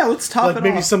humor? Yeah, let's top it off.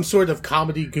 Maybe some sort of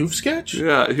comedy goof sketch?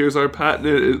 Yeah, here's our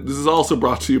patent. This is also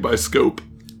brought to you by Scope.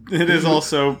 It is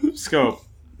also Scope.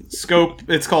 Scope.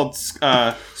 It's called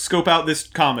Scope Out This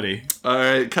Comedy. All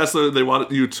right, Kessler, they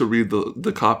want you to read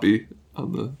the copy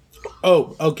on the...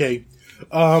 Oh, okay.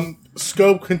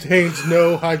 Scope contains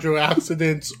no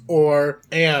hydroaccidents or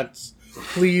ants.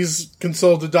 Please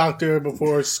consult a doctor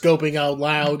before scoping out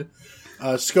loud.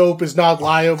 Scope is not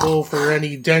liable for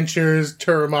any dentures,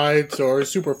 termites, or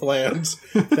superflans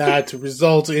that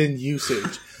result in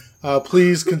usage.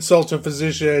 Please consult a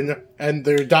physician and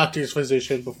their doctor's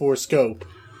physician before Scope.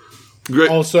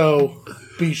 Great. Also,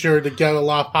 be sure to get a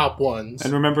lot of Hop Ones.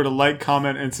 And remember to like,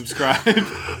 comment, and subscribe.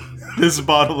 This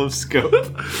bottle of Scope.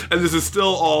 And this is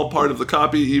still all part of the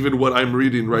copy, even what I'm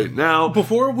reading right now.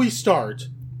 Before we start,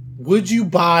 would you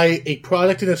buy a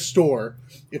product in a store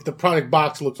if the product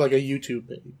box looks like a YouTube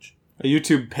page? A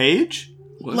YouTube page?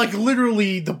 What? Like,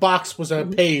 literally, the box was a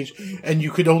page, and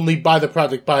you could only buy the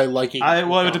product by liking it.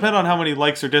 Well, it would depend on how many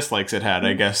likes or dislikes it had,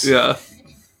 I guess. Yeah.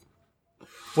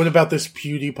 What about this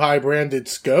PewDiePie branded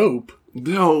Scope?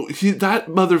 No,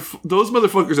 those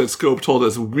motherfuckers at Scope told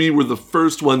us we were the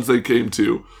first ones they came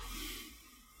to.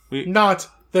 Not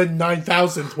the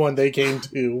 9,000th one they came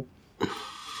to.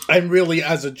 And really,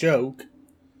 as a joke.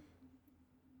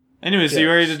 Anyway, so you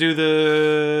ready to do the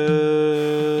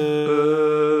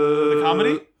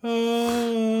comedy?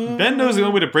 Ben knows the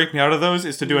only way to break me out of those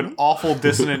is to do an awful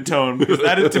dissonant tone, because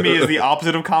that, to me, is the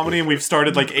opposite of comedy, and we've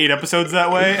started 8 episodes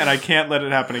that way, and I can't let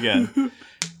it happen again.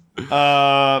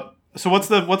 So what's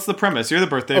the premise? You're the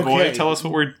birthday boy. Tell us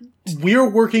what we're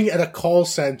working at a call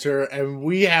center, and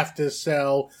we have to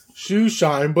sell shoe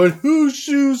shine, but whose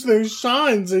shoes their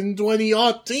shines in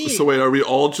 2018? So wait, are we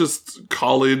all just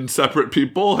calling separate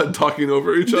people and talking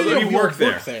over each other? We work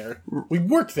there. We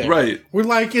work there. Right. We're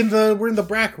in the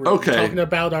back room talking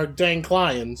about our dang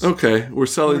clients. Okay, we're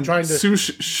selling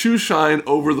shoe shine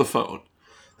over the phone.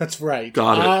 That's right.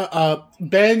 Got it.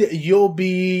 Ben, you'll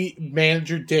be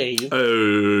Manager Dave.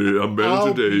 Hey, I'm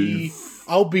Manager Dave.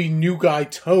 I'll be new guy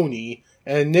Tony,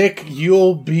 and Nick,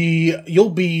 you'll be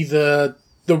the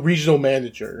regional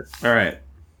manager. All right.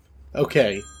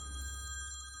 Okay.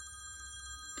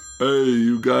 Hey,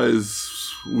 you guys,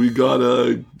 we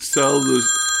gotta sell to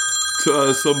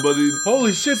somebody.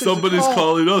 Holy shit! Somebody's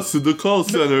calling us in the call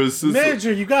center.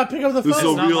 Manager, you gotta pick up the phone. This is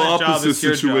a real opposite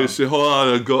situation. Hold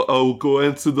on, I'll go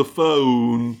answer the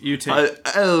phone. You take.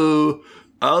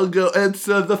 I'll go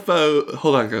answer the phone.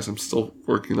 Hold on, guys. I'm still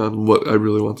working on what I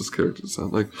really want this character to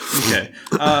sound like. Okay.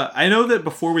 I know that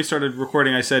before we started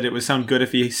recording, I said it would sound good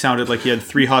if he sounded like he had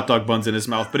 3 hot dog buns in his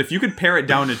mouth. But if you could pare it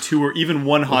down to 2 or even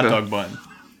 1 hot dog bun.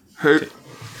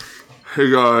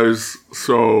 Hey guys.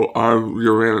 So I'm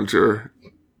your manager.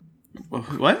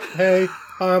 What? Hey,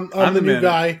 I'm the new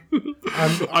guy.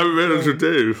 I'm Manager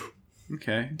Dave.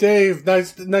 Okay. Dave,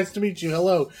 nice to meet you.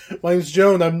 Hello, my name's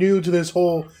Joan. I'm new to this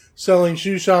whole selling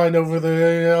shoe shine over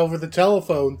the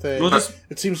telephone thing.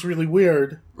 It seems really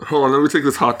weird. Hold on, let me take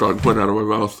this hot dog put out of my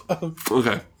mouth.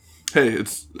 Okay. Hey,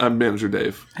 I'm Manager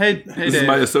Dave. Hey, This Dave. is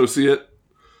my associate.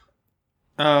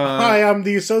 Hi, I'm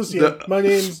the associate. My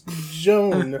name's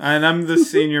Joan. And I'm the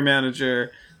senior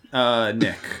manager,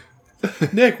 Nick.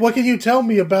 Nick, what can you tell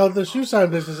me about the shoe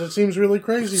sign business? It seems really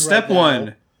crazy Step right now.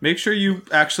 1. Make sure you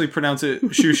actually pronounce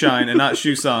it shoe shine and not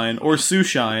shoe sign or sue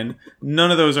shine.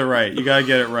 None of those are right. You gotta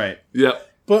get it right.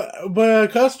 Yep. But a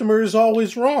customer is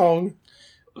always wrong.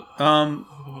 Can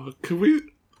we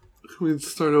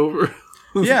start over?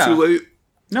 Is Yeah. it too late?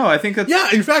 No, I think that's... Yeah,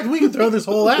 in fact, we can throw this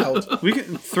whole out. We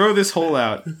can throw this whole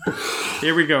out.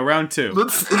 Here we go, round 2.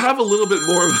 Let's have a little bit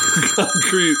more of a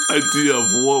concrete idea of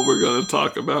what we're going to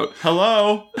talk about.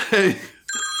 Hello? Hey,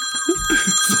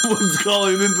 someone's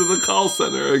calling into the call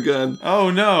center again. Oh,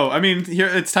 no. I mean, here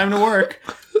it's time to work.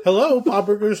 Hello,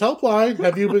 Podburglars Helpline.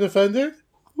 Have you been offended?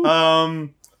 I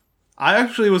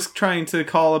actually was trying to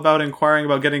call about inquiring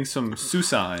about getting some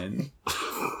Susign.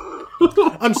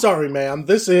 I'm sorry, ma'am.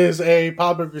 This is a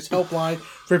Podburglars Helpline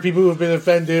for people who have been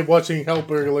offended watching Help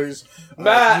Burglars.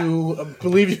 Matt! You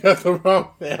believe you have the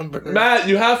wrong number. Matt,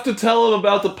 you have to tell them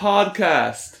about the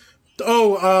podcast.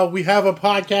 Oh, we have a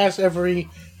podcast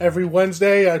every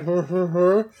Wednesday at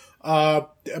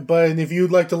but if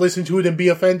you'd like to listen to it and be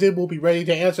offended, we'll be ready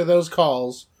to answer those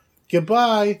calls.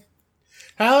 Goodbye.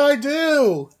 How'd I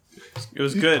do? It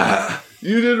was good.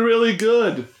 You did really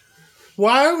good.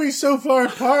 Why are we so far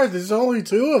apart? There's only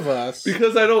 2 of us.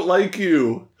 Because I don't like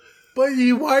you. But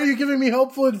why are you giving me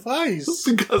helpful advice?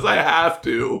 Because I have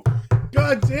to.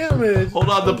 God damn it. Hold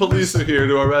on, the police are here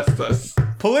to arrest us.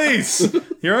 Police!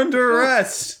 You're under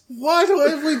arrest! What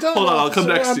have we done? Hold on, I'll come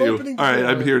officer? next to I'm you. opening the Alright, door.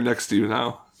 I'm here next to you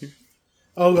now.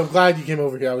 Oh, I'm glad you came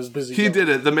over here. I was busy. He did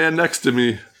it, the man next to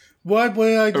me. What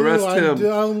did I do? Arrest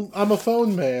him. I'm a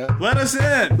phone man. Let us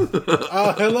in!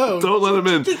 Hello. Don't let him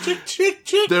in. Chick.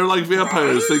 They're like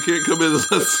vampires. They can't come in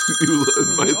unless you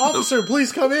invite them. Officer,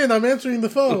 please come in. I'm answering the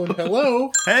phone.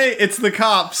 Hello. Hey, it's the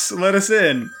cops. Let us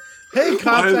in. Hey,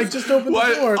 cops, I just opened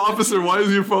the door. Officer, why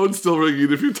is your phone still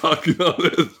ringing if you're talking on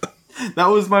it? That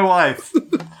was my wife.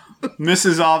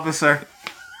 Mrs. Officer.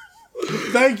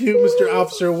 Thank you, Mr.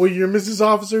 Officer. Will your Mrs.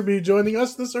 Officer be joining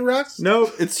us this arrest?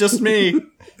 No, it's just me.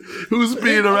 Who's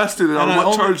being arrested and on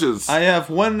what charges? I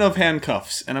have one of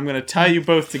handcuffs, and I'm going to tie you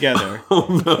both together.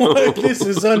 This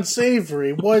is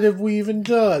unsavory. What have we even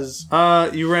does?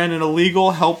 You ran an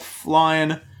illegal help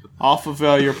line off of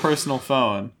your personal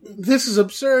phone. This is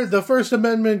absurd. The First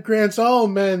Amendment grants all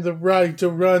men the right to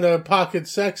run a pocket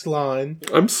sex line.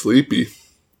 I'm sleepy.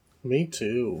 Me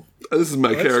too. This is my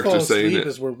Let's character fall saying asleep it.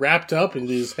 as we're wrapped up in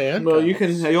these handcuffs. Well,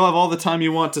 you'll have all the time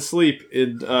you want to sleep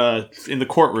in the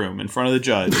courtroom in front of the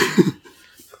judge.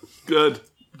 Good.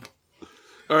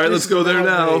 All right, let's go there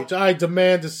now. Outrage. I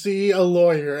demand to see a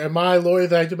lawyer, and my lawyer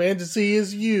that I demand to see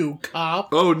is you, cop.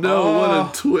 Oh no! What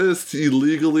a twist! You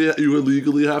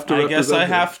illegally have to. I guess I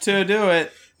have to do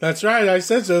it. That's right, I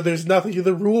said so. There's nothing in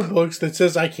the rule books that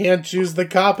says I can't choose the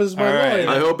cop as my All right. lawyer.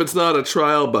 I hope it's not a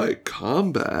trial by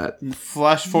combat.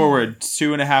 Flash forward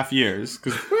 2.5 years,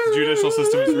 because the judicial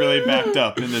system is really backed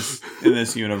up in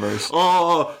this universe.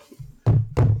 Oh,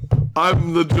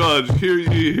 I'm the judge. Hear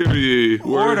ye, hear ye.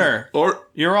 Order.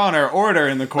 Your Honor, order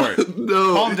in the court.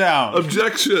 No. Calm down.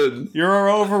 Objection. You're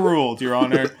overruled, Your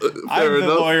Honor. I'm the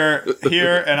enough. lawyer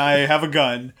here, and I have a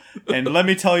gun. And let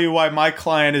me tell you why my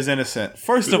client is innocent.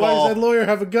 First of Why all, does that lawyer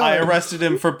have a gun? I arrested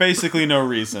him for basically no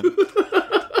reason.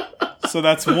 So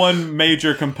that's one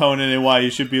major component in why you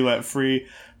should be let free.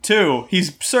 2,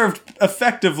 he's served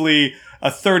effectively a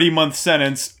 30-month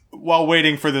sentence while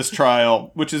waiting for this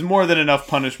trial, which is more than enough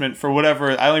punishment for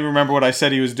whatever. I don't even remember what I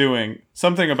said he was doing.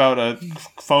 Something about a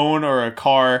phone or a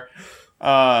car.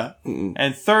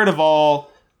 And third of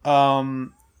all,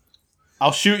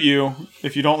 I'll shoot you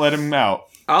if you don't let him out.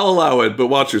 I'll allow it, but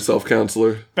watch yourself,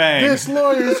 counselor. Bang. This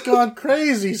lawyer's gone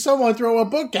crazy. Someone throw a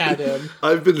book at him.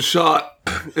 I've been shot,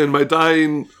 and my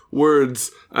dying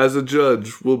words as a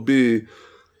judge will be,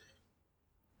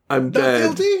 I'm Not dead.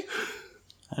 guilty?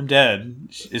 I'm dead,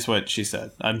 is what she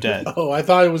said. I'm dead. Oh, I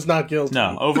thought it was not guilty.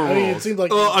 No, overruled. I mean, it seemed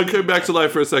like... Oh, I came back to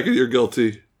life for a second. You're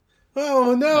guilty.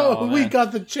 Oh, no. Oh, we man.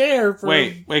 got the chair for...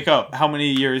 Wait, wake up. How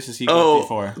many years is he guilty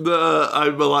for?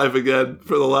 I'm alive again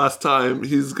for the last time.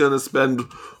 He's gonna spend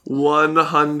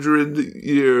 100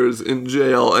 years in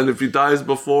jail, and if he dies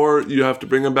before, you have to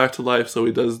bring him back to life so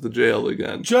he does the jail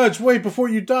again. Judge, wait, before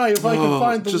you die, if I can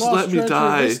find the just lost let me treasure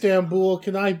die. of Istanbul,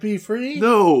 can I be free?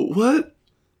 No, what?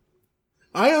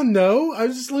 I don't know. I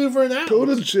was just delivering out. Go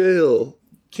to jail.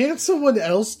 Can't someone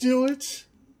else do it?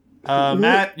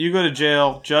 Matt, you go to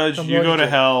jail. Judge, you go to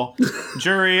hell.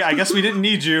 Jury, I guess we didn't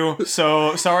need you,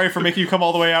 so sorry for making you come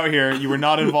all the way out here. You were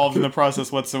not involved in the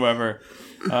process whatsoever.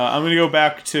 I'm going to go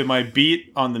back to my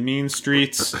beat on the mean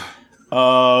streets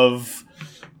of...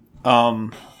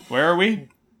 where are we?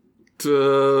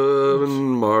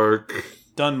 Denmark.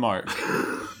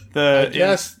 I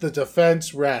guess the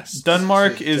defense rests.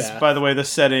 Denmark is, by the way, the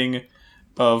setting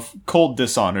of Cold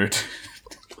Dishonored.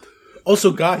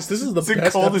 Also, guys, this is the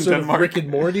best episode of Rick and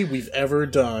Morty we've ever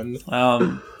done.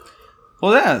 Well,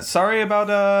 yeah. Sorry about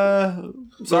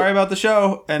the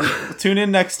show, and tune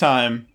in next time.